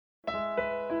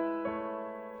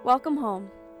Welcome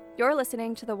home. You're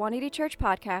listening to the 180 Church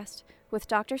Podcast with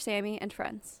Dr. Sammy and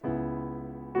friends.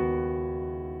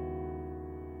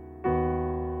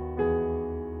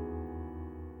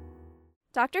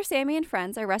 Dr. Sammy and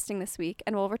friends are resting this week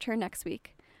and will return next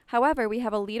week. However, we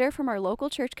have a leader from our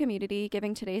local church community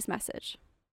giving today's message.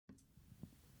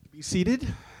 Be seated.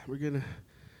 We're going to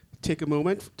take a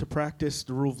moment to practice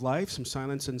the rule of life, some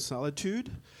silence and solitude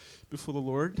before the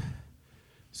Lord.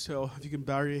 So if you can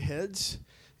bow your heads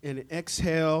and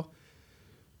exhale,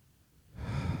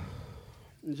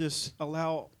 and just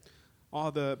allow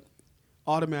all the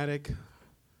automatic,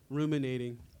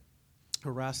 ruminating,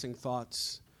 harassing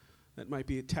thoughts that might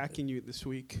be attacking you this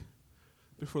week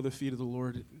before the feet of the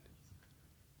Lord,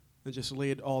 and just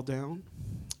lay it all down.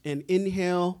 And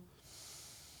inhale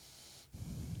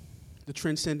the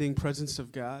transcending presence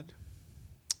of God,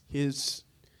 His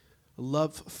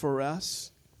love for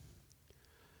us,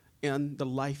 and the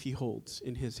life He holds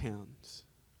in His hands.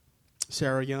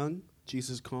 Sarah Young,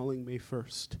 Jesus Calling, May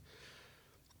 1st.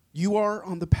 You are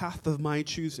on the path of my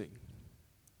choosing.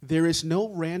 There is no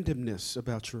randomness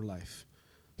about your life.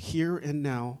 Here and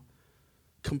now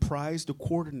comprise the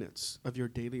coordinates of your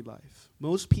daily life.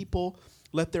 Most people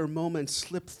let their moments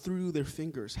slip through their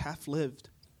fingers, half-lived.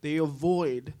 They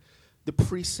avoid the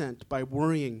present by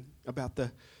worrying about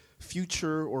the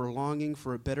future or longing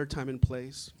for a better time and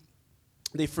place.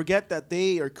 They forget that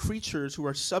they are creatures who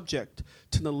are subject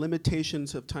to the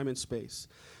limitations of time and space.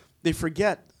 They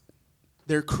forget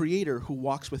their Creator who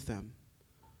walks with them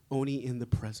only in the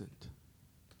present.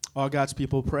 All God's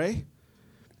people pray.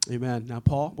 Amen. Now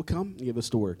Paul will come and give us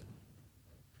the word.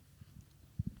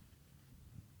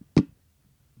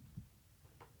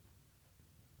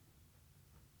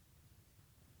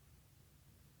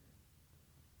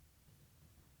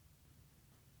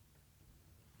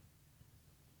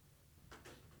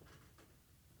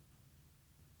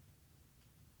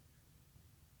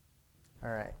 All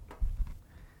right.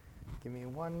 Give me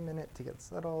 1 minute to get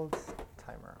settled.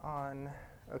 Timer on.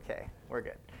 Okay, we're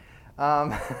good.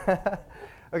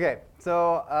 Okay,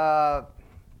 so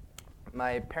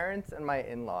my parents and my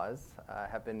in-laws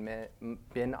have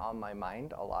been on my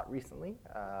mind a lot recently.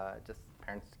 Just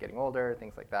parents getting older,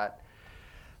 things like that.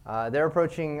 They're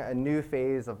approaching a new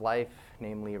phase of life,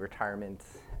 namely retirement,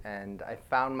 and I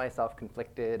found myself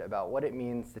conflicted about what it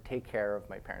means to take care of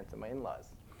my parents and my in-laws.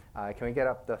 Can we get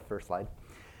up the first slide?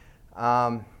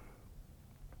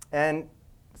 And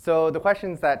so the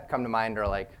questions that come to mind are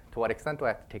like, to what extent do I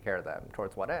have to take care of them?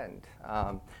 Towards what end?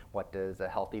 What does a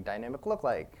healthy dynamic look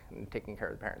like in taking care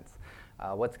of the parents?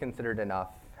 What's considered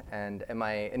enough? And am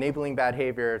I enabling bad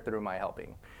behavior through my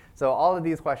helping? So all of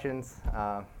these questions,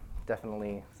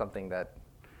 definitely something that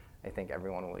I think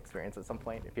everyone will experience at some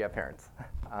point if you have parents.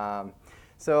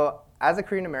 So as a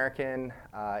Korean American,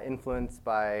 influenced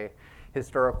by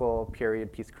historical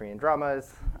period piece Korean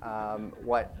dramas,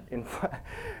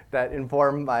 that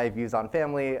inform my views on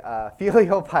family,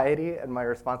 filial piety, and my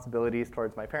responsibilities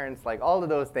towards my parents, like all of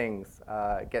those things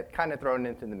get kind of thrown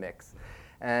into the mix.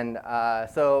 And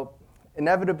so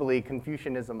inevitably,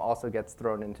 Confucianism also gets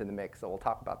thrown into the mix, so we'll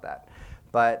talk about that.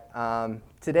 But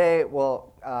today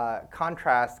we'll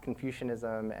contrast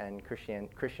Confucianism and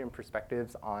Christian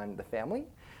perspectives on the family.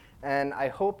 And I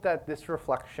hope that this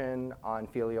reflection on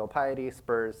filial piety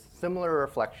spurs similar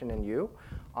reflection in you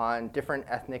on different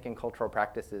ethnic and cultural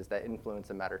practices that influence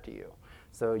and matter to you.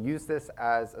 So use this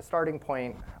as a starting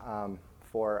point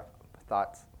for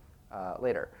thoughts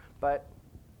later. But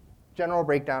general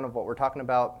breakdown of what we're talking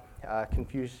about,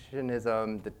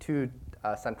 Confucianism, the two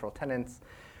central tenets,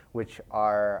 which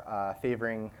are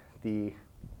favoring the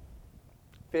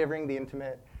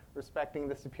intimate, respecting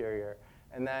the superior,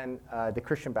 and then the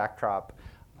Christian backdrop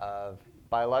of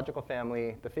biological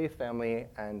family, the faith family,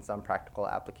 and some practical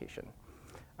application.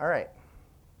 All right,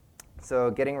 so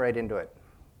getting right into it.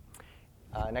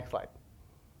 Next slide.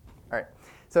 All right,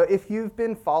 so if you've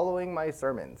been following my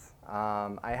sermons,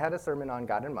 I had a sermon on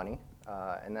God and money,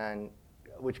 and then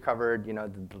which covered,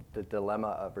 the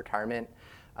dilemma of retirement.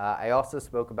 I also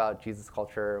spoke about Jesus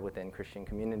culture within Christian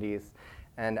communities,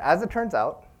 and as it turns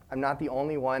out, I'm not the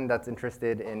only one that's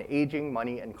interested in aging,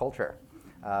 money, and culture.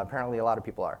 Apparently a lot of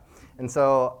people are. And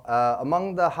so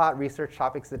among the hot research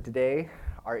topics of today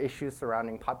are issues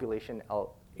surrounding population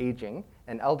aging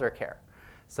and elder care.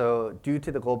 So due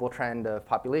to the global trend of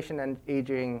population and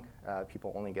aging,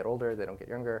 people only get older, they don't get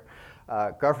younger,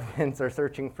 governments are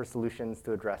searching for solutions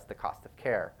to address the cost of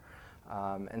care.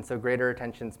 And so greater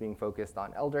attention is being focused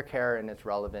on elder care and its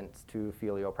relevance to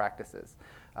filial practices.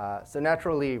 So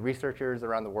naturally, researchers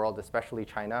around the world, especially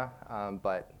China,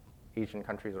 but Asian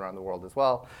countries around the world as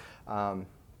well,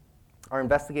 are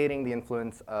investigating the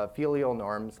influence of filial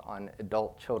norms on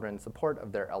adult children's support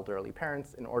of their elderly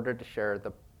parents in order to share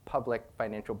the public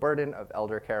financial burden of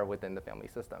elder care within the family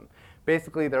system.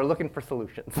 Basically, they're looking for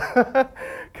solutions,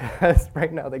 because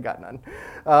right now they got none.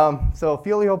 So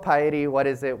filial piety, what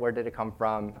is it? Where did it come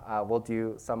from? We'll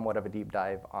do somewhat of a deep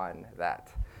dive on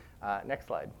that. Next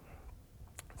slide.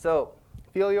 So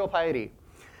filial piety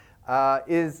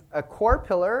is a core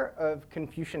pillar of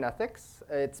Confucian ethics.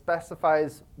 It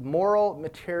specifies moral,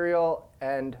 material,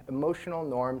 and emotional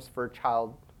norms for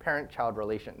parent-child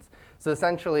relations. So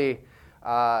essentially,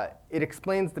 it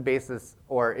explains the basis,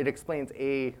 or it explains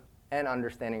an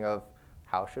understanding of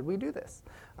how should we do this.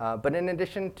 But in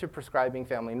addition to prescribing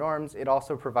family norms, it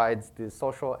also provides the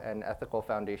social and ethical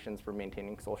foundations for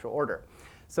maintaining social order.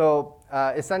 So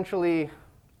essentially,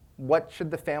 what should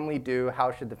the family do?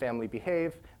 How should the family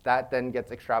behave? That then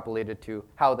gets extrapolated to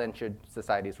how then should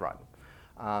societies run.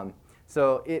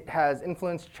 So it has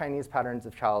influenced Chinese patterns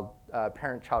of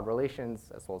parent-child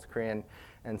relations, as well as Korean,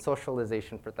 and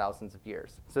socialization for thousands of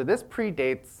years. So this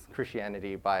predates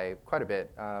Christianity by quite a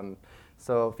bit.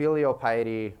 So filial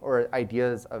piety, or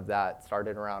ideas of that,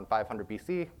 started around 500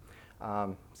 BC.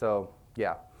 So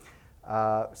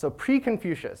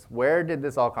pre-Confucius, where did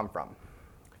this all come from?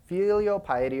 Filial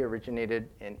piety originated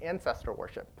in ancestor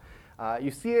worship.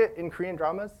 You see it in Korean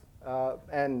dramas, so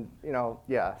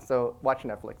watch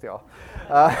Netflix, y'all.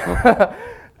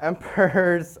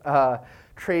 Emperors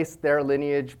trace their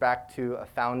lineage back to a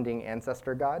founding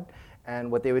ancestor god.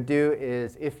 And what they would do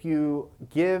is, if you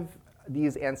give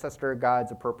these ancestor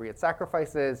gods appropriate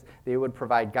sacrifices, they would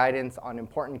provide guidance on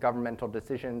important governmental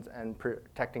decisions and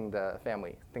protecting the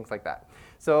family, things like that.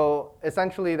 So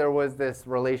essentially, there was this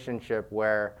relationship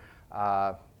where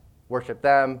worship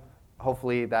them,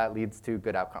 hopefully that leads to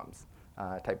good outcomes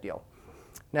type deal.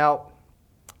 Now,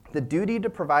 the duty to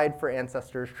provide for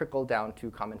ancestors trickled down to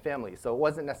common families. So it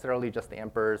wasn't necessarily just the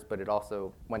emperors, but it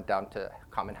also went down to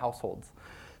common households.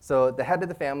 So the head of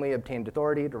the family obtained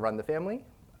authority to run the family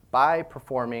by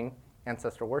performing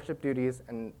ancestral worship duties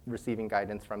and receiving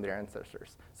guidance from their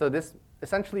ancestors. So this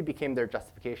essentially became their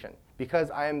justification. Because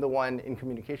I am the one in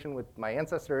communication with my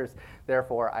ancestors,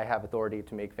 therefore I have authority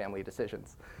to make family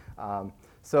decisions.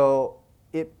 So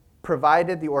it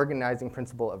provided the organizing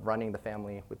principle of running the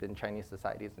family within Chinese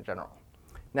societies in general.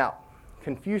 Now,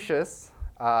 Confucius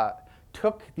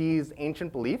took these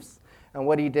ancient beliefs, and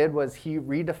what he did was he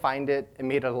redefined it and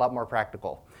made it a lot more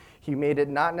practical. He made it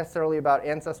not necessarily about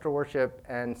ancestor worship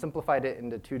and simplified it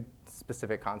into two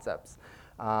specific concepts.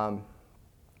 So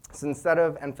instead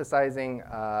of emphasizing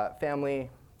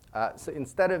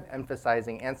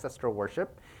ancestral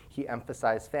worship, he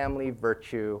emphasized family,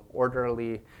 virtue,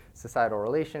 orderly societal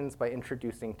relations by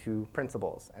introducing two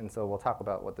principles. And so we'll talk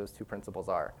about what those two principles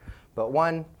are. But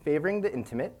one, favoring the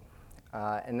intimate,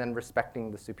 and then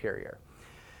respecting the superior.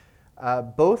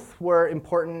 Both were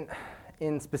important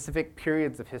in specific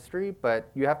periods of history, but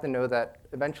you have to know that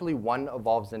eventually one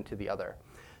evolves into the other.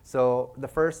 So the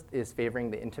first is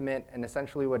favoring the intimate, and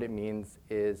essentially what it means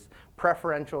is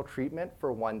preferential treatment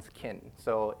for one's kin.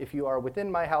 So if you are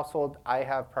within my household, I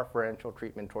have preferential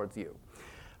treatment towards you.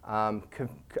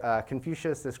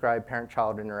 Confucius described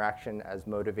parent-child interaction as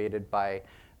motivated by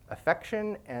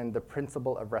affection and the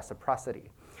principle of reciprocity.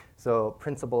 So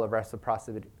principle of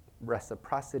reciprocity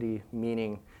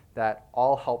meaning that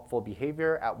all helpful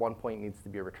behavior at one point needs to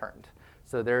be returned.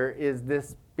 So there is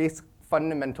this basic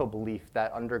fundamental belief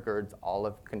that undergirds all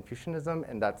of Confucianism,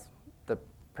 and that's the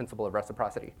principle of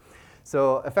reciprocity.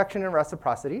 So affection and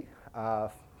reciprocity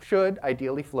should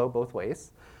ideally flow both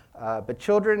ways, but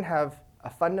children have a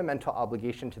fundamental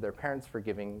obligation to their parents for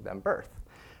giving them birth.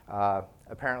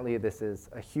 Apparently this is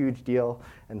a huge deal,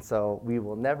 and so we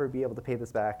will never be able to pay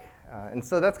this back. And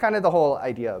so that's kind of the whole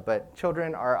idea, but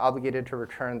children are obligated to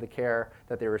return the care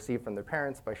that they receive from their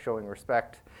parents by showing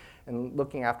respect and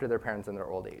looking after their parents in their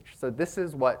old age. So this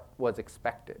is what was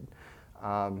expected.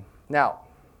 Now,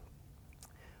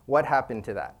 what happened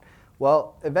to that?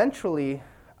 Well, eventually,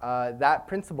 that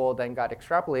principle then got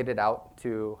extrapolated out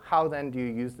to how then do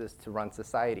you use this to run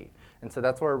society? And so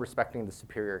that's where respecting the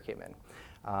superior came in.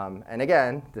 And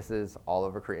again, this is all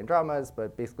over Korean dramas,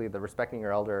 but basically the respecting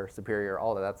your elder, superior,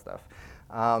 all of that stuff.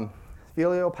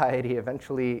 Filial piety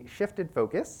eventually shifted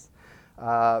focus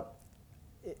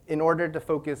in order to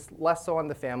focus less so on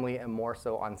the family and more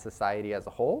so on society as a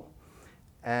whole.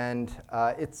 And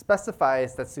it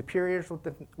specifies that superiors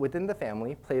within the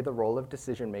family play the role of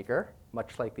decision maker,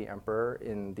 much like the emperor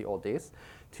in the old days,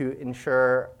 to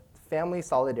ensure family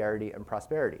solidarity and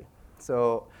prosperity.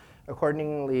 So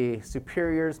accordingly,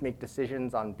 superiors make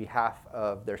decisions on behalf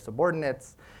of their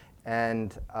subordinates,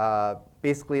 And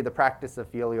basically, the practice of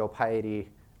filial piety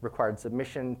required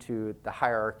submission to the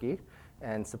hierarchy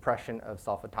and suppression of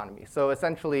self-autonomy. So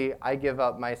essentially, I give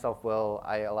up my self-will,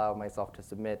 I allow myself to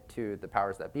submit to the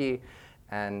powers that be,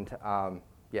 and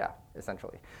yeah,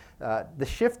 essentially. The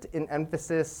shift in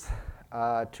emphasis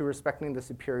to respecting the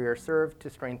superior served to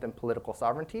strengthen political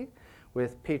sovereignty,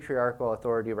 with patriarchal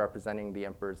authority representing the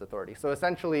emperor's authority. So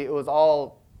essentially, it was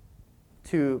all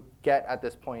to get at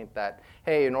this point that,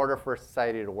 hey, in order for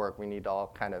society to work, we need to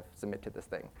all kind of submit to this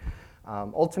thing.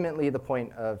 Ultimately, the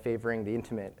point of favoring the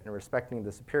intimate and respecting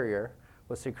the superior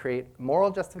was to create moral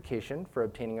justification for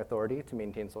obtaining authority to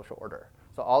maintain social order.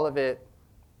 So all of it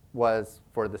was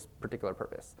for this particular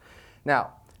purpose.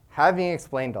 Now, having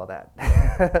explained all that,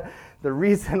 the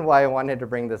reason why I wanted to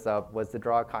bring this up was to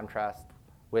draw a contrast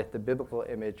with the biblical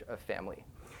image of family.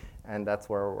 And that's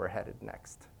where we're headed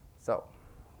next. So,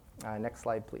 next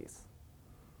slide, please.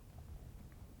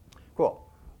 Cool.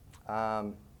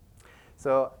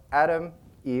 So Adam,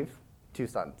 Eve, 2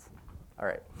 sons. All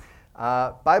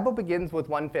right. Bible begins with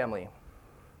one family,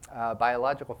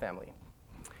 biological family.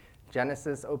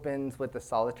 Genesis opens with a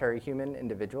solitary human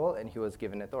individual, and he was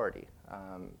given authority.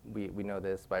 We know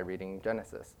this by reading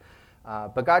Genesis.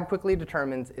 But God quickly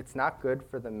determines it's not good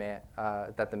for the man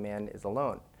that the man is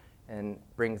alone, and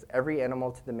brings every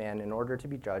animal to the man in order to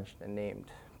be judged and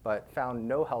named, but found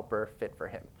no helper fit for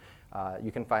him.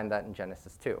 You can find that in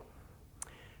Genesis 2.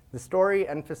 The story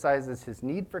emphasizes his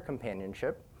need for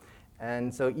companionship,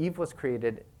 and so Eve was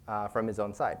created from his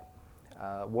own side.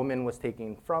 Woman was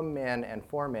taken from man and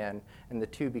for man, and the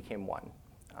two became one.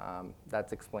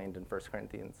 That's explained in 1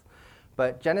 Corinthians.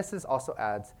 But Genesis also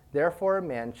adds, therefore a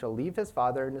man shall leave his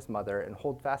father and his mother and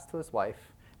hold fast to his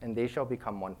wife, and they shall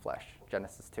become one flesh,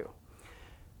 Genesis 2.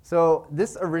 So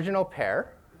this original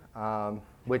pair,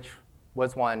 which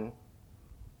was one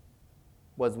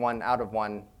out of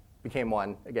one, became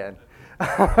one again.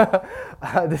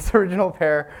 This original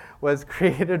pair was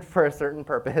created for a certain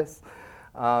purpose.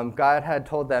 God had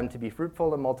told them to be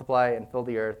fruitful and multiply and fill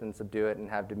the earth and subdue it and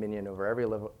have dominion over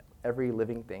every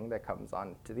living thing that comes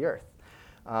onto the earth.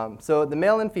 So the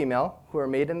male and female, who are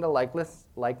made in the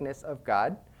likeness of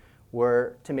God,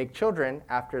 were to make children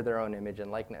after their own image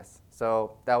and likeness.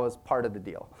 So that was part of the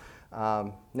deal.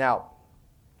 Now,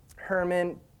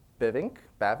 Herman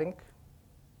Bavinck,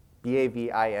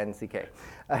 B-A-V-I-N-C-K,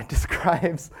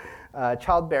 describes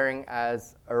childbearing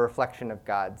as a reflection of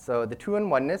God. So the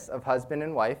two-in-oneness of husband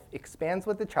and wife expands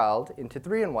with the child into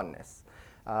three-in-oneness.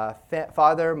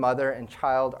 Father, mother, and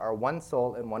child are one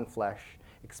soul and one flesh,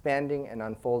 expanding and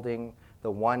unfolding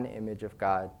the one image of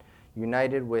God,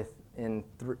 united within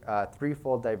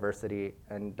threefold diversity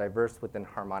and diverse within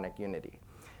harmonic unity.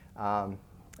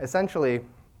 Essentially,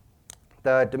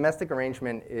 the domestic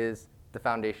arrangement is the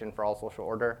foundation for all social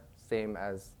order, same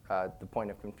as the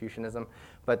point of Confucianism.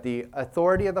 But the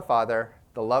authority of the father,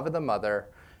 the love of the mother,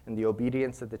 and the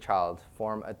obedience of the child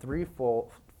form a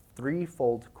threefold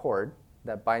cord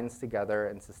that binds together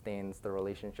and sustains the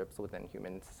relationships within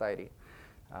human society.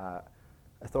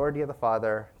 Authority of the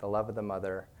father, the love of the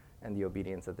mother, and the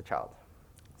obedience of the child.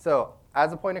 So,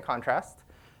 as a point of contrast,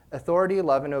 authority,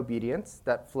 love, and obedience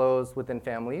that flows within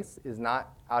families is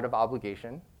not out of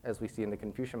obligation, as we see in the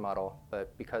Confucian model,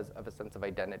 but because of a sense of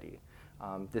identity.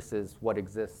 This is what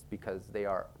exists because they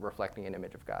are reflecting an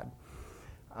image of God.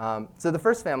 So the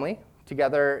first family,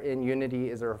 together in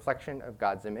unity, is a reflection of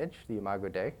God's image, the imago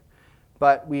Dei.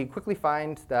 But we quickly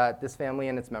find that this family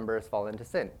and its members fall into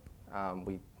sin.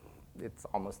 It's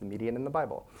almost immediate in the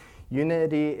Bible.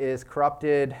 Unity is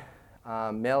corrupted.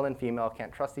 Male and female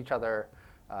can't trust each other.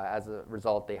 As a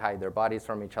result, they hide their bodies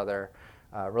from each other.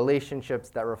 Relationships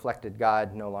that reflected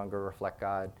God no longer reflect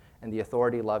God, and the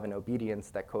authority, love, and obedience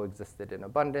that coexisted in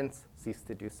abundance ceased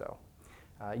to do so.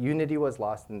 Unity was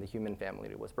lost and the human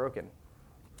family was broken.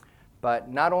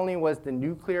 But not only was the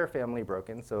nuclear family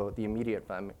broken, so the immediate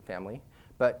family,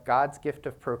 but God's gift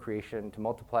of procreation to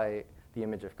multiply the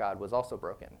image of God was also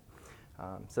broken.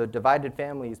 So divided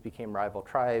families became rival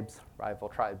tribes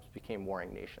became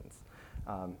warring nations.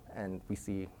 And we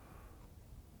see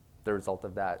the result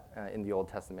of that in the Old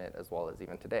Testament as well as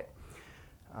even today.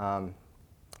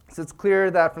 So it's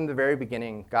clear that from the very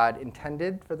beginning, God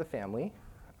intended for the family,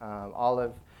 all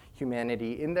of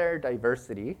humanity in their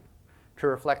diversity, to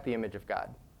reflect the image of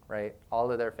God, right? All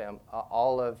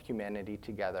of humanity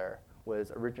together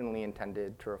was originally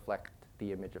intended to reflect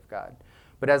the image of God.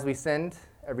 But as we sinned,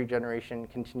 every generation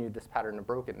continued this pattern of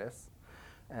brokenness,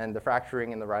 and the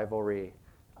fracturing and the rivalry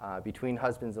between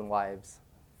husbands and wives,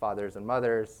 fathers and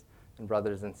mothers, and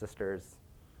brothers and sisters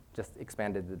just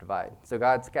expanded the divide. So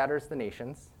God scatters the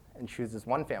nations and chooses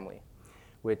one family,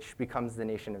 which becomes the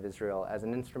nation of Israel as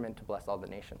an instrument to bless all the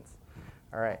nations.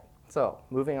 All right, so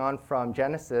moving on from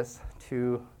Genesis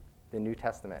to the New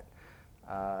Testament.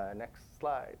 Next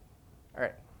slide. All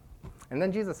right, and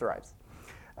then Jesus arrives.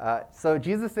 So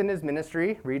Jesus in his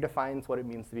ministry redefines what it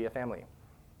means to be a family.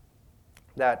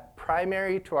 That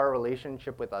primary to our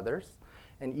relationship with others,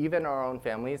 and even our own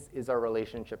families, is our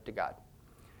relationship to God.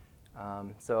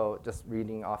 So just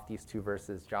reading off these two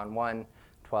verses, John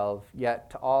 1:12, yet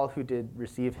to all who did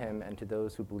receive him and to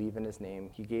those who believe in his name,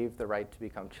 he gave the right to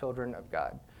become children of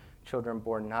God, children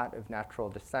born not of natural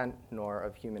descent, nor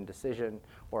of human decision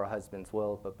or a husband's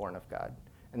will, but born of God.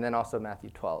 And then also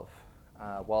Matthew 12.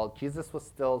 While Jesus was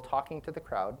still talking to the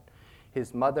crowd,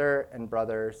 his mother and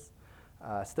brothers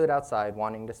stood outside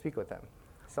wanting to speak with him.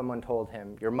 Someone told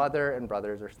him, your mother and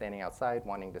brothers are standing outside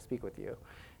wanting to speak with you.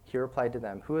 He replied to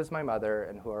them, who is my mother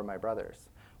and who are my brothers?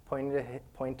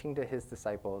 Pointing to his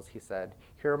disciples, he said,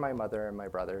 here are my mother and my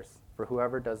brothers, for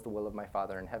whoever does the will of my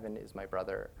Father in heaven is my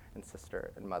brother and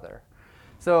sister and mother.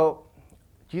 So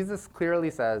Jesus clearly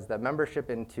says that membership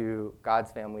into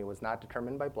God's family was not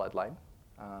determined by bloodline,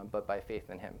 but by faith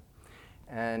in him.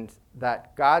 And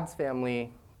that God's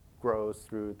family grows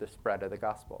through the spread of the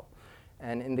gospel.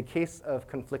 And in the case of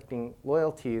conflicting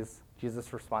loyalties,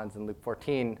 Jesus responds in Luke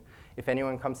 14, if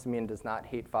anyone comes to me and does not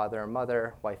hate father and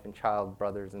mother, wife and child,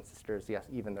 brothers and sisters, yes,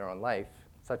 even their own life,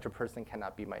 such a person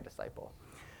cannot be my disciple.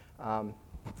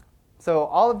 So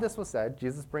all of this was said.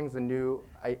 Jesus brings a new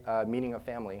meaning of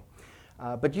family.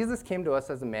 But Jesus came to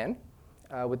us as a man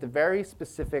with a very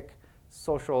specific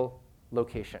social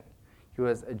location. He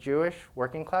was a Jewish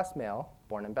working class male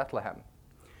born in Bethlehem.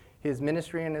 His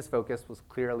ministry and his focus was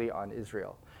clearly on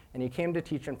Israel, and he came to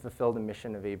teach and fulfill the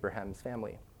mission of Abraham's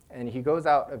family. And he goes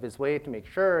out of his way to make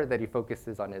sure that he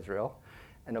focuses on Israel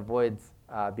and avoids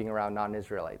being around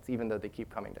non-Israelites, even though they keep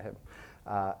coming to him.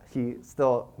 He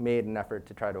still made an effort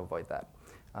to try to avoid that.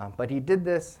 But he did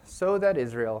this so that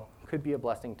Israel could be a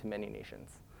blessing to many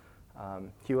nations.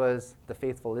 He was the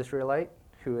faithful Israelite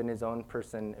who in his own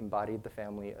person embodied the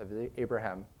family of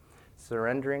Abraham,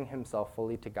 surrendering himself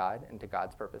fully to God and to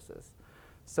God's purposes,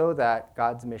 so that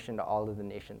God's mission to all of the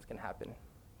nations can happen.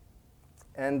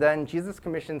 And then Jesus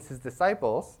commissions his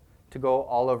disciples to go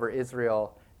all over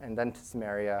Israel and then to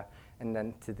Samaria and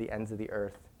then to the ends of the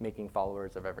earth, making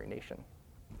followers of every nation.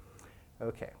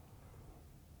 Okay.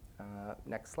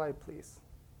 Next slide, please.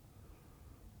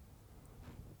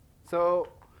 So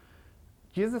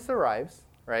Jesus arrives,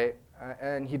 right?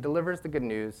 And he delivers the good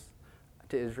news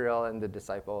to Israel and the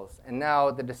disciples. And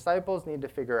now the disciples need to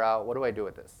figure out, what do I do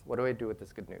with this? What do I do with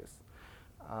this good news?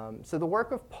 So the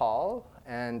work of Paul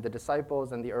and the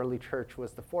disciples and the early church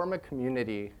was to form a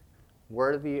community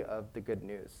worthy of the good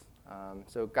news.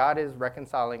 So God is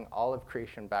reconciling all of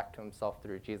creation back to himself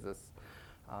through Jesus.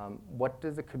 What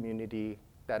does a community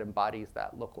that embodies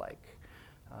that look like?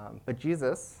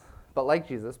 But like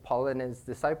Jesus, Paul and his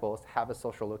disciples have a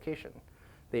social location.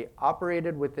 They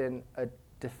operated within a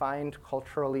defined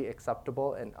culturally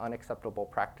acceptable and unacceptable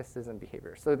practices and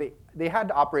behaviors. So they had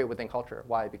to operate within culture.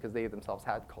 Why? Because they themselves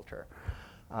had culture.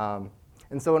 And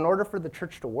so in order for the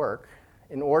church to work,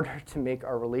 in order to make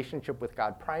our relationship with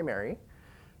God primary,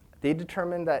 they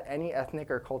determined that any ethnic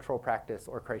or cultural practice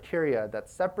or criteria that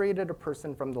separated a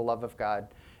person from the love of God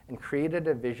and created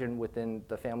a vision within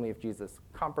the family of Jesus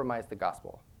compromised the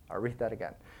gospel. I'll read that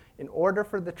again. In order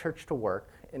for the church to work,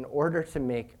 in order to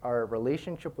make our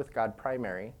relationship with God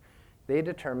primary, they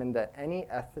determined that any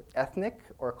ethnic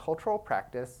or cultural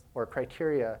practice or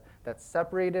criteria that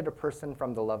separated a person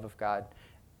from the love of God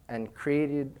and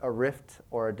created a rift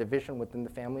or a division within the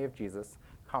family of Jesus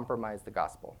compromised the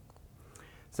gospel.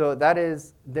 So that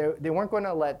is, they weren't going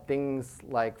to let things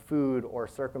like food or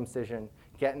circumcision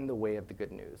get in the way of the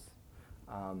good news.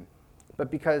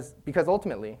 But because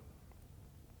ultimately,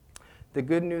 the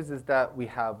good news is that we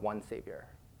have one Savior,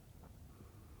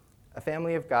 a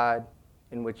family of God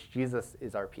in which Jesus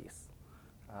is our peace.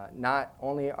 Not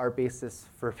only our basis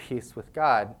for peace with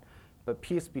God, but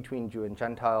peace between Jew and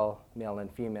Gentile, male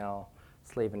and female,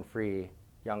 slave and free,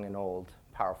 young and old,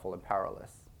 powerful and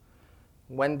powerless.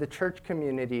 When the church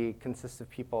community consists of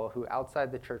people who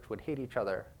outside the church would hate each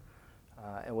other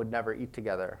and would never eat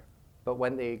together, but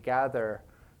when they gather,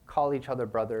 call each other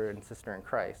brother and sister in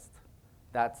Christ,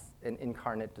 that's an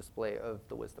incarnate display of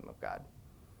the wisdom of God.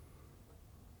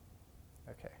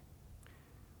 Okay.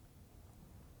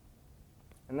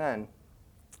 And then,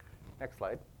 next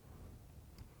slide.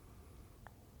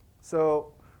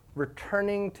 So,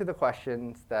 returning to the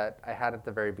questions that I had at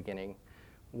the very beginning,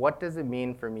 what does it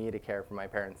mean for me to care for my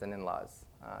parents and in-laws?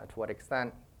 To what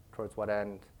extent? Towards what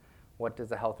end? What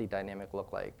does a healthy dynamic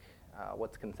look like?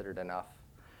 What's considered enough?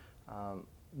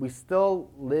 We still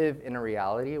live in a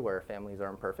reality where families are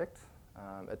imperfect.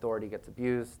 Authority gets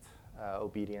abused,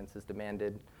 obedience is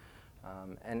demanded.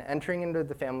 And entering into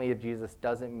the family of Jesus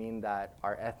doesn't mean that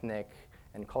our ethnic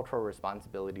and cultural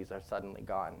responsibilities are suddenly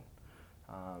gone.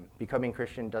 Becoming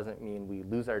Christian doesn't mean we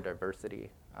lose our diversity.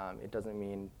 It doesn't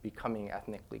mean becoming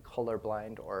ethnically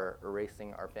colorblind or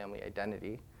erasing our family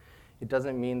identity. It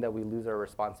doesn't mean that we lose our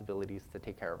responsibilities to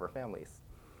take care of our families.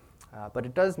 But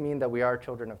it does mean that we are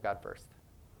children of God first,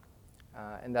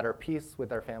 and that our peace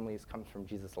with our families comes from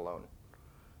Jesus alone.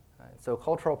 So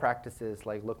cultural practices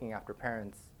like looking after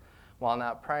parents, while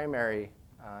not primary,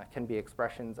 can be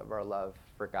expressions of our love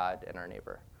for God and our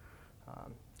neighbor.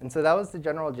 And so that was the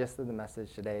general gist of the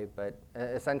message today, but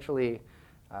essentially,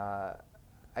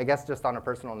 I guess just on a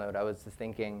personal note, I was just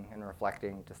thinking and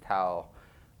reflecting just how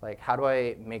do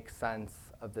I make sense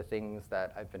of the things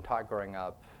that I've been taught growing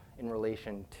up in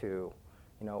relation to,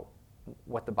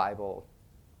 what the Bible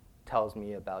tells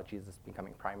me about Jesus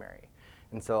becoming primary.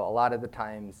 And so a lot of the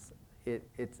times,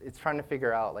 it's trying to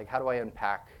figure out, how do I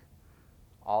unpack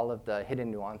all of the hidden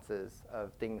nuances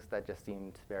of things that just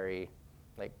seemed very,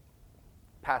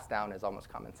 passed down as almost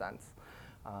common sense.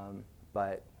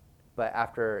 But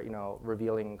after,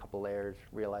 revealing a couple layers,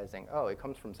 realizing, oh, it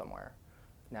comes from somewhere.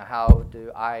 Now, how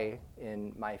do I,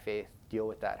 in my faith, deal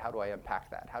with that? How do I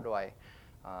unpack that? How do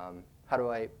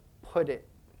I put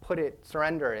it,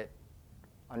 surrender it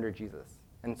under Jesus?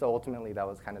 And so ultimately, that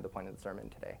was kind of the point of the sermon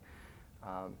today.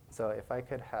 So if I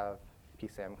could have P.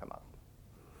 Sam come up.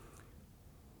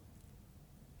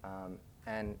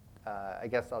 And I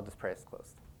guess I'll just pray us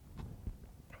closed.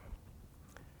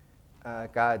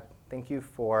 God, thank you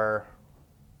for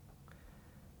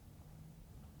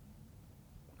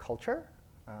culture,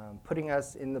 putting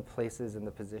us in the places and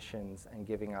the positions and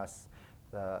giving us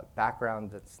the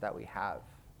background that we have.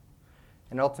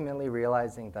 And ultimately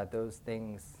realizing that those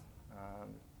things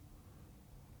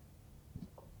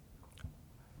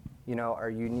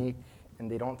are unique and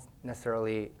they don't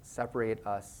necessarily separate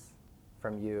us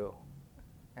from you.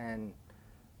 And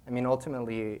I mean,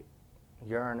 ultimately,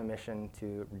 you're on a mission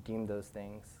to redeem those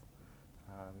things,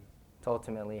 to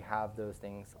ultimately have those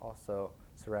things also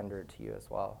surrendered to you as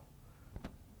well.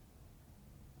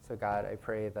 So God, I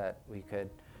pray that we could,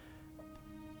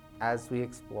 as we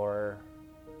explore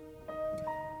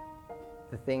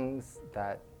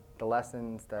the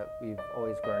lessons that we've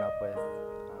always grown up with,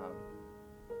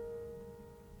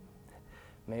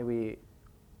 may we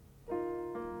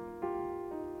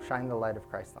shine the light of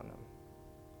Christ on them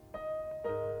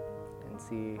and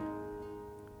see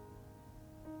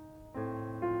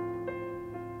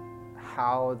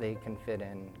how they can fit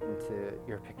into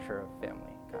your picture of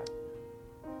family, God.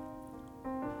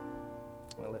 I'm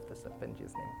going to lift this up in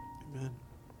Jesus' name. Amen.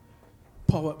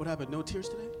 Paul, what happened? No tears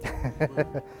today?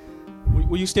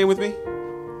 Will you stand with me?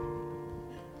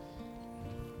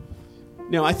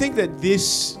 Now, I think that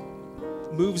this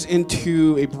moves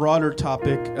into a broader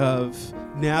topic of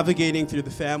navigating through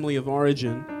the family of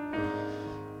origin.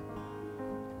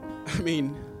 I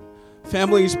mean,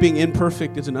 families being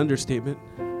imperfect is an understatement.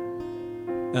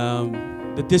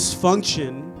 The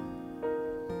dysfunction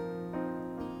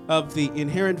of the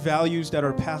inherent values that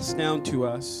are passed down to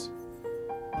us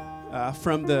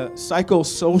from the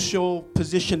psychosocial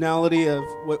positionality of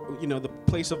the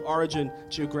place of origin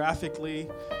geographically,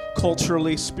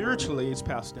 culturally, spiritually is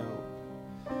passed down.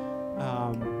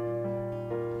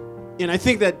 And I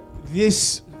think that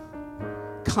this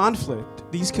conflict,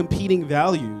 these competing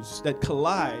values that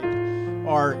collide,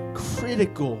 are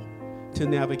critical to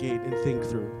navigate and think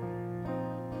through.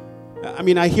 I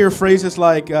mean, I hear phrases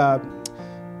like,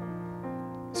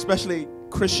 especially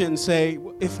Christians say,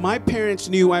 if my parents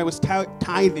knew I was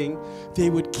tithing, they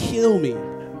would kill me.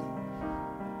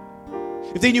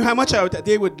 If they knew how much I would,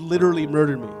 they would literally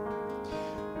murder me.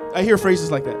 I hear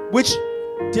phrases like that, which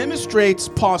demonstrates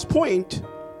Paul's point.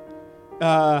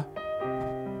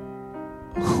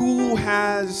 Who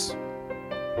has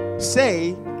say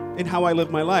in how I live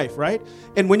my life, right?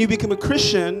 And when you become a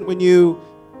Christian, when you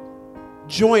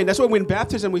join, that's why when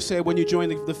baptism we say when you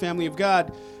join the family of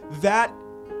God, that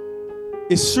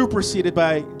is superseded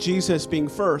by Jesus being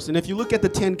first. And if you look at the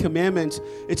 10 Commandments,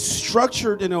 it's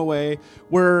structured in a way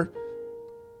where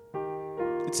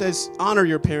it says, honor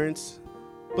your parents,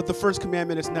 but the first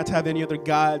commandment is not to have any other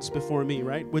gods before me,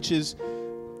 right? Which is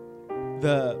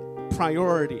the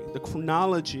priority, the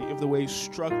chronology of the way we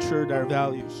structured our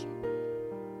values.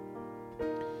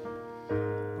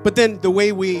 But then the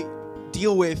way we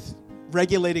deal with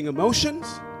regulating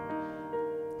emotions,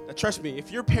 trust me,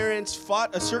 if your parents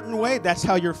fought a certain way, that's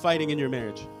how you're fighting in your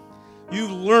marriage.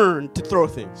 You've learned to throw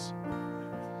things.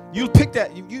 You picked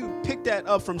that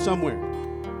up from somewhere.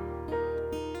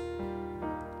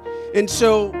 And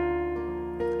so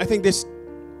I think this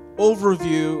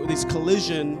overview, this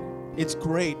collision, it's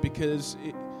great because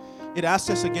it asks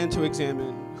us again to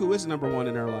examine who is number one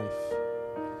in our life.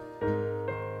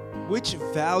 Which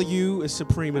value is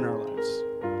supreme in our lives?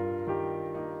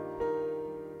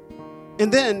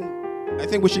 And then I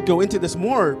think we should go into this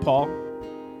more, Paul,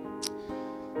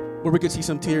 where we could see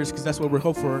some tears because that's what we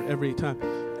hope for every time.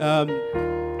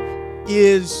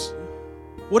 Is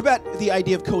what about the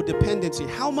idea of codependency?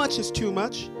 How much is too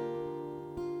much?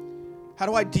 How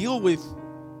do I deal with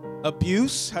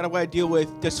abuse? How do I deal with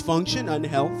dysfunction,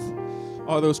 unhealth?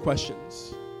 All those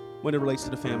questions when it relates to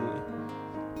the family.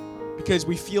 Because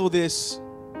we feel this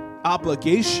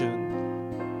obligation,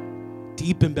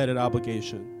 deep embedded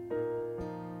obligation,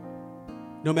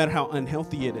 no matter how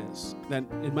unhealthy it is, that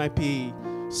it might be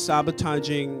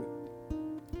sabotaging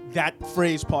that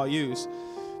phrase Paul used,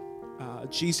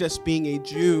 Jesus being a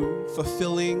Jew,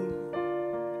 fulfilling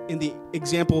in the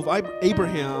example of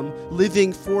Abraham,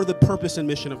 living for the purpose and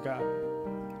mission of God.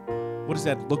 What does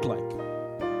that look like?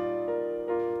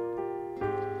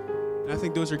 And I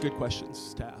think those are good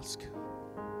questions to ask.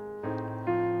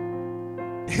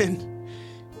 And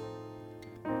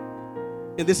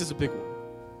this is a big one.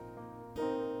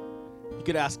 You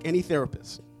could ask any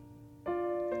therapist,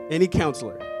 any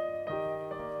counselor,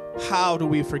 how do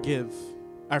we forgive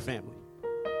our family?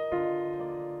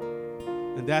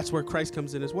 And that's where Christ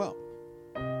comes in as well.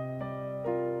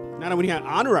 Not only how to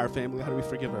honor our family, how do we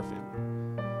forgive our family?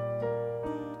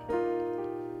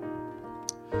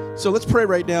 So let's pray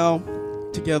right now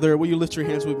together. Will you lift your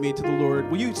hands with me to the Lord?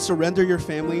 Will you surrender your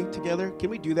family together? Can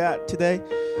we do that today?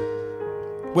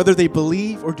 Whether they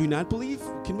believe or do not believe,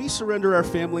 can we surrender our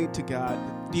family to God,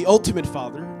 the ultimate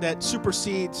Father that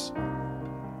supersedes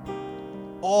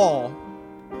all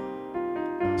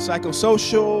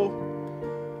psychosocial,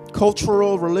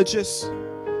 cultural, religious,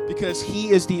 because He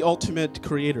is the ultimate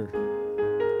creator.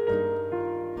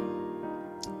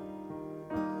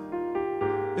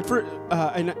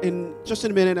 And just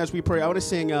in a minute as we pray, I want to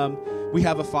sing We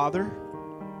Have a Father.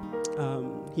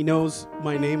 He knows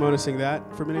my name. I want to sing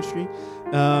that for ministry.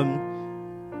 And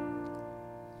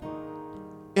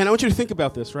I want you to think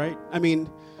about this, right? I mean,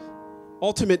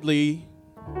 ultimately,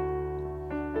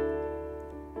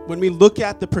 when we look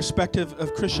at the perspective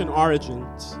of Christian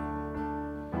origins,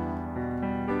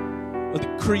 the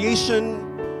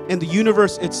creation and the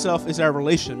universe itself is our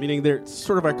relation, meaning they're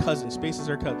sort of our cousin. Space is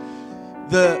our cousin.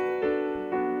 The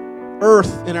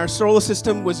earth in our solar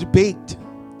system was baked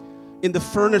in the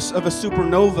furnace of a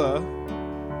supernova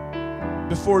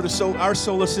before our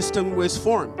solar system was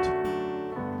formed.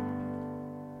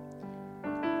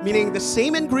 Meaning the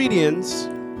same ingredients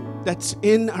that's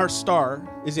in our star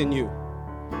is in you.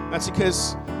 That's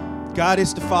because God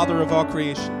is the Father of all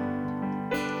creation.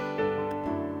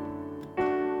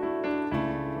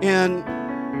 And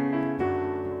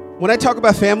when I talk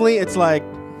about family, it's like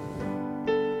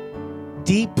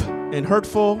deep and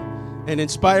hurtful and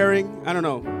inspiring. I don't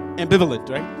know, ambivalent,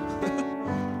 right?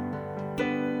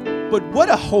 But what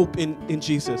a hope in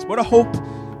Jesus. What a hope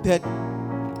that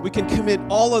we can commit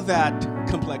all of that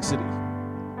complexity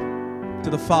to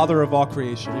the Father of all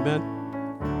creation. Amen?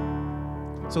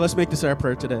 So let's make this our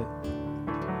prayer today.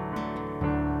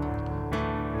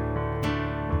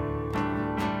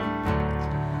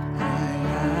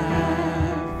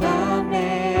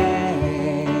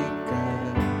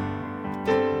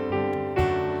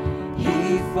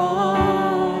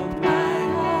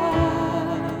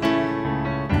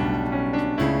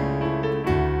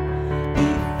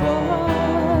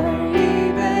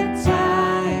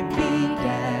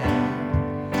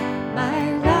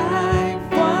 My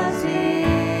life was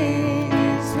in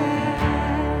His hands.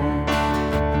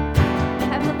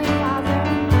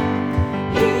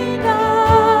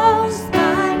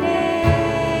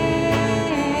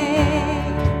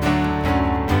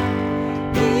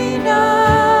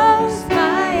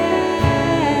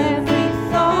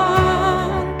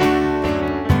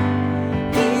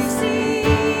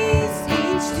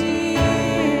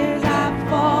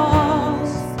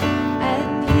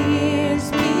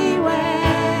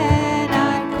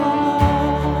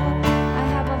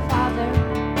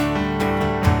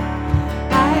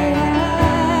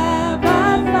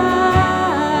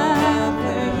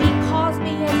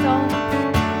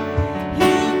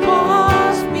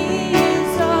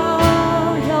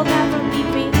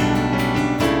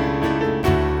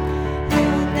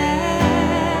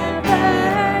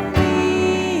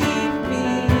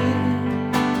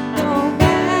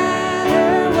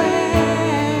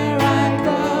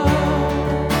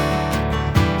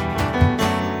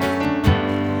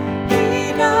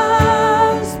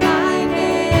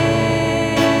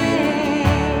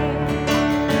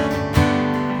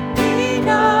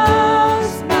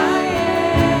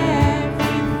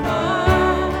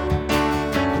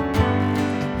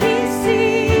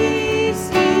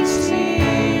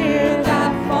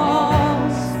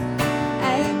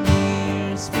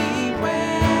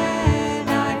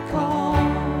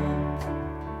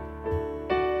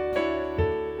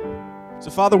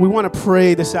 Father, we want to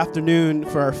pray this afternoon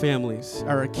for our families,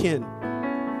 our kin.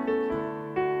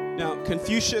 Now,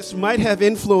 Confucius might have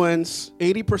influenced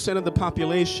 80% of the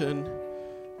population,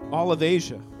 all of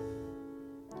Asia,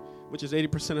 which is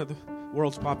 80% of the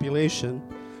world's population,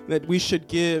 that we should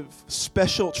give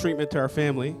special treatment to our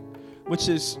family, which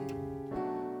is,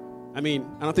 I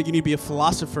don't think you need to be a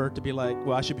philosopher to be like,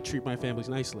 well, I should treat my families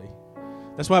nicely.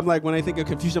 That's why I'm like, when I think of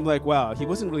Confucius, I'm like, wow, he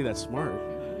wasn't really that smart.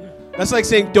 That's like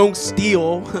saying don't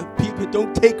steal,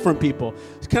 don't take from people.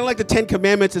 It's kind of like the 10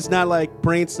 Commandments. It's not like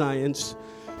brain science.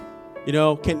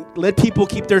 Can let people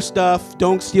keep their stuff.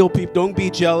 Don't steal people. Don't be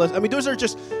jealous. Those are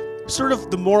just sort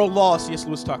of the moral laws C.S.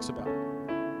 Lewis talks about.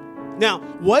 Now,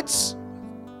 what's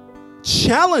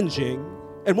challenging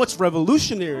and what's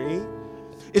revolutionary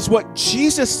is what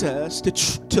Jesus says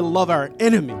to love our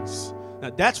enemies. Now,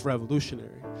 that's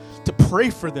revolutionary. To pray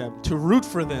for them, to root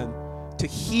for them, to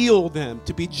heal them,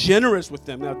 to be generous with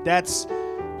them. Now, that's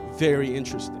very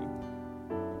interesting.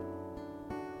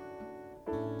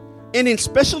 And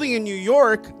especially in New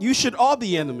York, you should all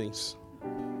be enemies.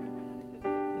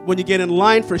 When you get in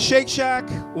line for Shake Shack,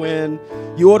 when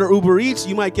you order Uber Eats,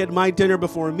 you might get my dinner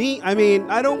before me.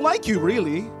 I don't like you,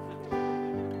 really.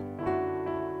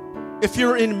 If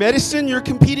you're in medicine, you're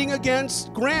competing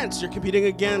against grants. You're competing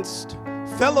against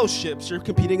fellowships. You're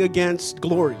competing against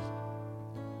glory.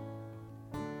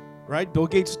 Right? Bill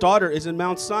Gates' daughter is in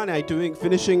Mount Sinai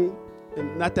finishing,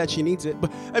 and not that she needs it,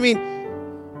 but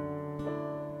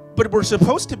we're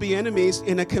supposed to be enemies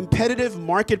in a competitive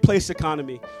marketplace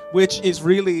economy, which is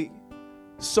really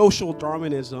social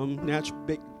Darwinism,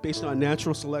 based on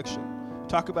natural selection. We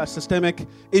talk about systemic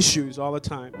issues all the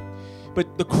time.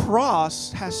 But the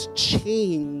cross has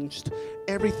changed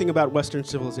everything about Western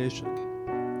civilization.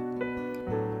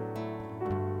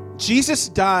 Jesus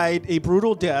died a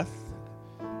brutal death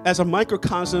as a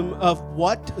microcosm of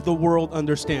what the world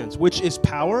understands, which is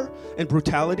power and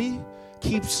brutality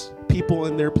keeps people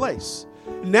in their place.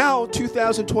 Now,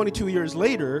 2022 years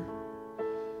later,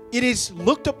 it is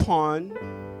looked upon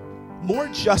more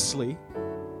justly,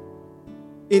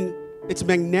 it's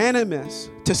magnanimous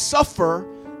to suffer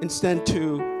instead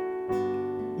to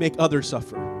make others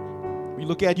suffer. We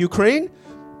look at Ukraine,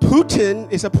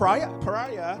 Putin is a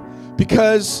pariah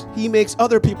because he makes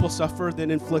other people suffer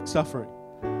than inflict suffering.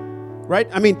 Right?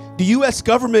 The U.S.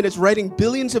 government is writing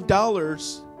billions of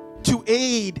dollars to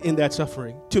aid in that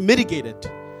suffering, to mitigate it.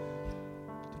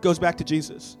 It goes back to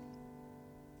Jesus.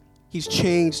 He's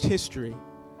changed history.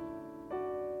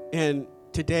 And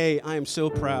today I am so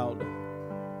proud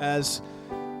as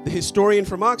the historian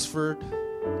from Oxford,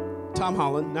 Tom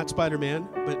Holland, not Spider-Man,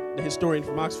 but the historian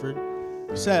from Oxford,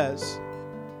 says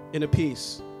in a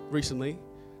piece recently,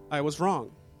 I was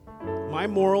wrong. My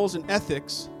morals and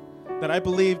ethics that I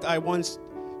believed I once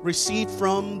received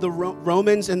from the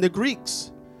Romans and the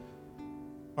Greeks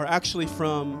are actually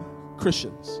from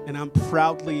Christians, and I'm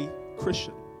proudly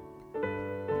Christian.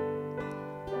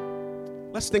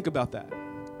 Let's think about that.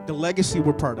 The legacy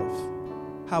we're part of,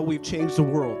 how we've changed the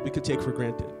world we could take for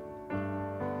granted,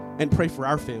 and pray for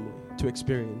our family to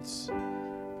experience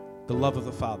the love of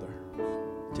the Father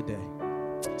today.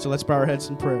 So let's bow our heads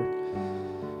in prayer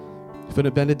for the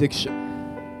benediction.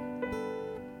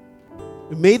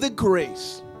 May the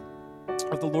grace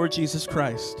of the Lord Jesus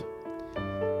Christ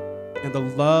and the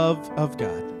love of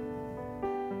God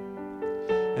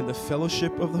and the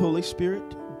fellowship of the Holy Spirit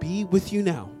be with you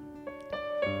now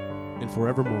and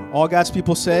forevermore. All God's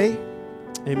people say,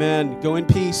 amen. Go in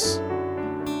peace.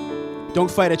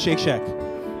 Don't fight at Shake Shack.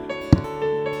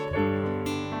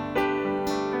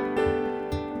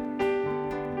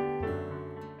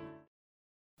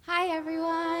 Hi,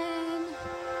 everyone.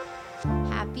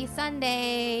 Happy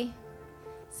Sunday.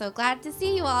 So glad to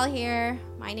see you all here.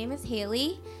 My name is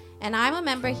Haley, and I'm a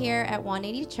member here at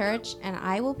 180 Church, and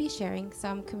I will be sharing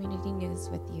some community news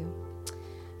with you.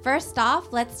 First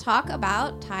off, let's talk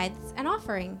about tithes and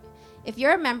offering. If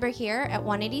you're a member here at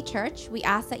 180 Church, we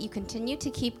ask that you continue to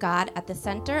keep God at the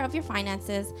center of your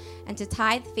finances and to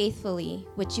tithe faithfully,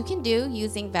 which you can do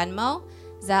using Venmo,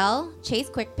 Zelle,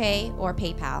 Chase QuickPay, or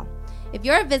PayPal. If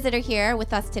you're a visitor here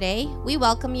with us today, we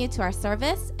welcome you to our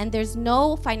service, and there's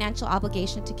no financial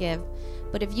obligation to give.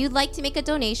 But if you'd like to make a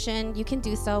donation, you can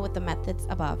do so with the methods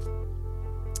above.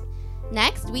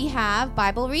 Next, we have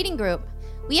Bible Reading Group.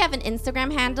 We have an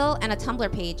Instagram handle and a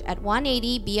Tumblr page at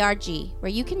 180BRG,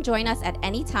 where you can join us at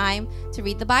any time to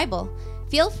read the Bible.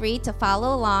 Feel free to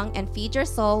follow along and feed your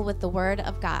soul with the Word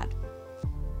of God.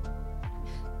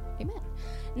 Amen.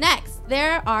 Next,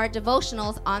 there are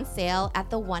devotionals on sale at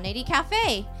the 180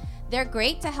 Cafe. They're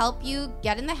great to help you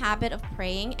get in the habit of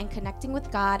praying and connecting with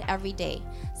God every day.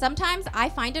 Sometimes I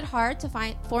find it hard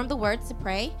to form the words to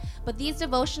pray, but these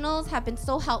devotionals have been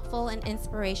so helpful and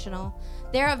inspirational.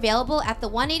 They're available at the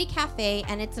 180 Cafe,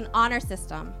 and it's an honor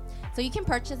system, so you can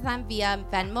purchase them via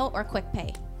Venmo or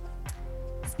QuickPay.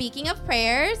 Speaking of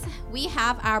prayers, we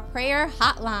have our prayer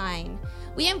hotline.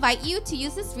 We invite you to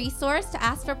use this resource to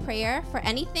ask for prayer for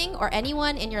anything or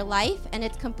anyone in your life, and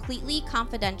it's completely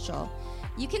confidential.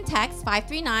 You can text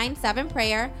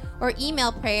 539-7-PRAYER or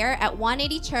email prayer at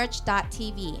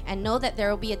 180church.tv and know that there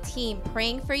will be a team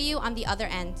praying for you on the other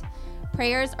end.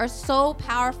 Prayers are so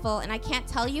powerful, and I can't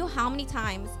tell you how many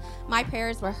times my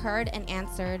prayers were heard and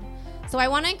answered. So I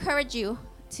want to encourage you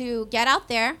to get out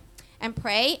there and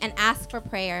pray and ask for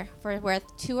prayer. For where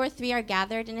 2 or 3 are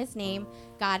gathered in his name,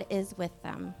 God is with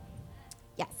them.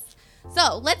 Yes.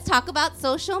 So let's talk about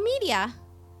social media.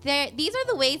 These are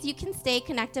the ways you can stay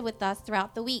connected with us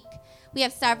throughout the week. We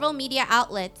have several media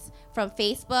outlets, from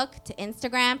Facebook to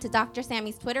Instagram to Dr.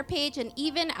 Sammy's Twitter page and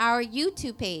even our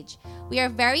YouTube page. We are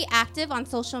very active on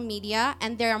social media,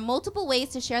 and there are multiple ways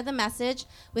to share the message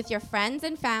with your friends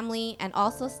and family and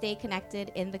also stay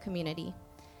connected in the community.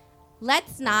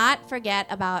 Let's not forget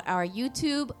about our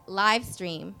YouTube live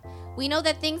stream. We know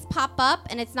that things pop up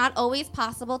and it's not always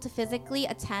possible to physically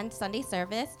attend Sunday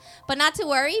service, but not to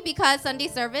worry, because Sunday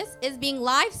service is being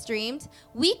live streamed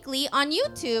weekly on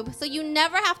YouTube, so you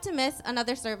never have to miss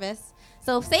another service.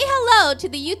 So say hello to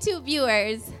the YouTube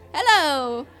viewers.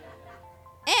 Hello.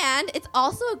 And it's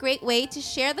also a great way to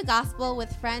share the gospel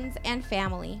with friends and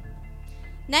family.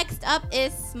 Next up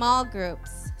is small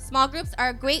groups. Small groups are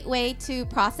a great way to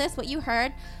process what you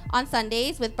heard on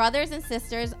Sundays with brothers and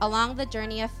sisters along the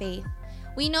journey of faith.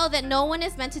 We know that no one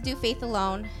is meant to do faith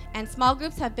alone, and small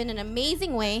groups have been an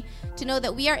amazing way to know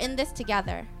that we are in this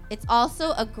together. It's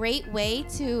also a great way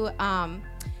to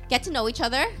get to know each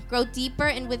other, grow deeper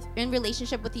in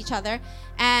relationship with each other,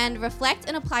 and reflect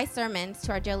and apply sermons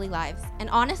to our daily lives. And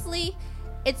honestly,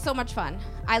 it's so much fun.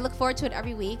 I look forward to it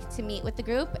every week to meet with the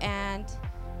group, and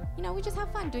we just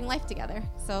have fun doing life together.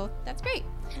 So that's great.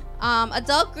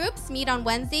 Adult groups meet on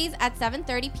Wednesdays at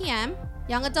 7:30 p.m.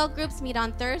 Young adult groups meet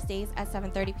on Thursdays at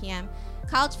 7:30 p.m.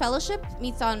 College Fellowship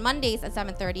meets on Mondays at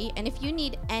 7:30. And if you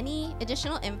need any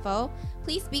additional info,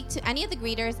 please speak to any of the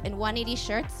greeters in 180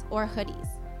 shirts or hoodies.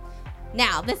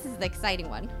 Now, this is the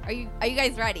exciting one. Are you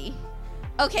guys ready?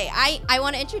 Okay, I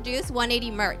want to introduce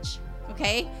 180 merch,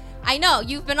 okay? I know,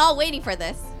 you've been all waiting for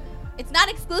this. It's not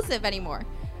exclusive anymore.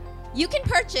 You can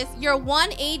purchase your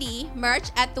 180 merch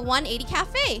at the 180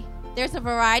 Cafe. There's a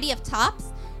variety of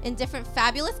tops in different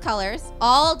fabulous colors,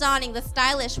 all donning the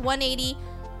stylish 180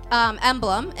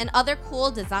 emblem and other cool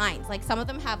designs. Like, some of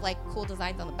them have cool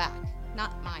designs on the back.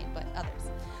 Not mine, but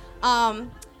others.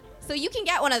 So you can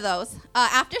get one of those.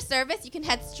 After service, you can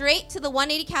head straight to the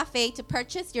 180 Cafe to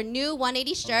purchase your new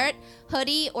 180 shirt,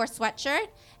 hoodie, or sweatshirt,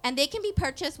 and they can be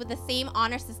purchased with the same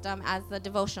honor system as the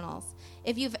devotionals.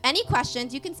 If you have any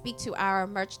questions, you can speak to our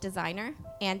merch designer,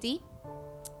 Andy,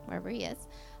 wherever he is.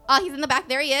 He's in the back.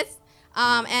 There he is.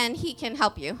 And he can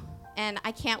help you. And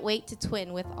I can't wait to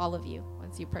twin with all of you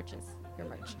once you purchase your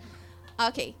merch.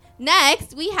 Okay,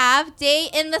 next we have Day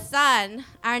in the Sun.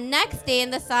 Our next Day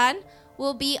in the Sun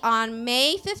will be on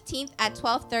May 15th at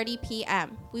 12:30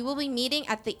 p.m. We will be meeting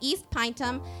at the East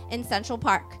Pinetum in Central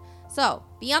Park. So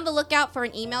be on the lookout for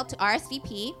an email to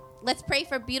RSVP. Let's pray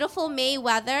for beautiful May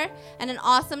weather and an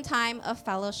awesome time of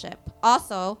fellowship.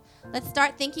 Also, let's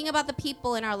start thinking about the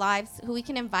people in our lives who we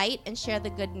can invite and share the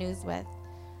good news with.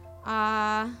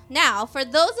 Now, for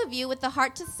those of you with the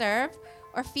heart to serve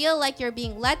or feel like you're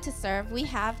being led to serve, we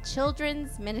have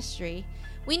children's ministry.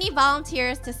 We need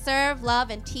volunteers to serve,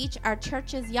 love, and teach our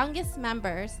church's youngest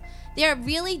members. They are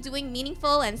really doing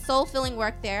meaningful and soul-filling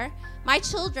work there. My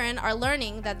children are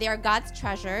learning that they are God's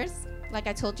treasures, like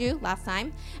I told you last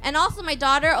time. And also, my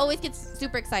daughter always gets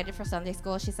super excited for Sunday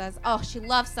school. She says, she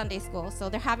loves Sunday school, so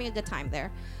they're having a good time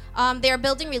there. They are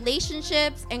building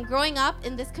relationships and growing up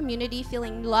in this community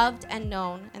feeling loved and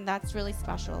known, and that's really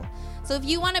special. So if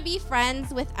you want to be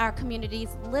friends with our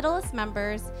community's littlest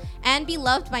members and be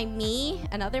loved by me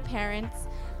and other parents,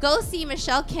 go see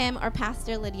Michelle Kim or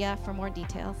Pastor Lydia for more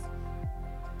details.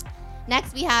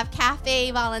 Next, we have cafe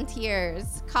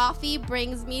volunteers. Coffee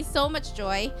brings me so much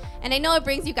joy, and I know it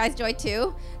brings you guys joy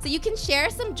too. So you can share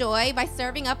some joy by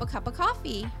serving up a cup of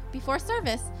coffee before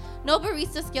service. No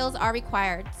barista skills are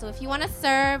required. So if you want to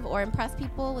serve or impress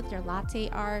people with your latte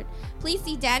art, please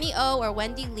see Danny O or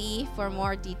Wendy Lee for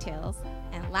more details.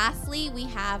 And lastly, we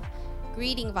have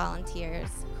greeting volunteers.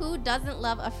 Who doesn't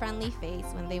love a friendly face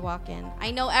when they walk in?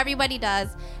 I know everybody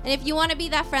does. And if you want to be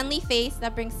that friendly face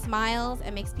that brings smiles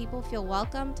and makes people feel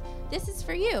welcomed, this is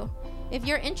for you. If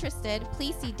you're interested,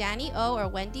 please see Danny O or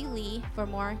Wendy Lee for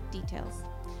more details.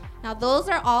 Now, those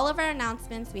are all of our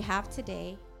announcements we have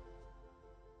today.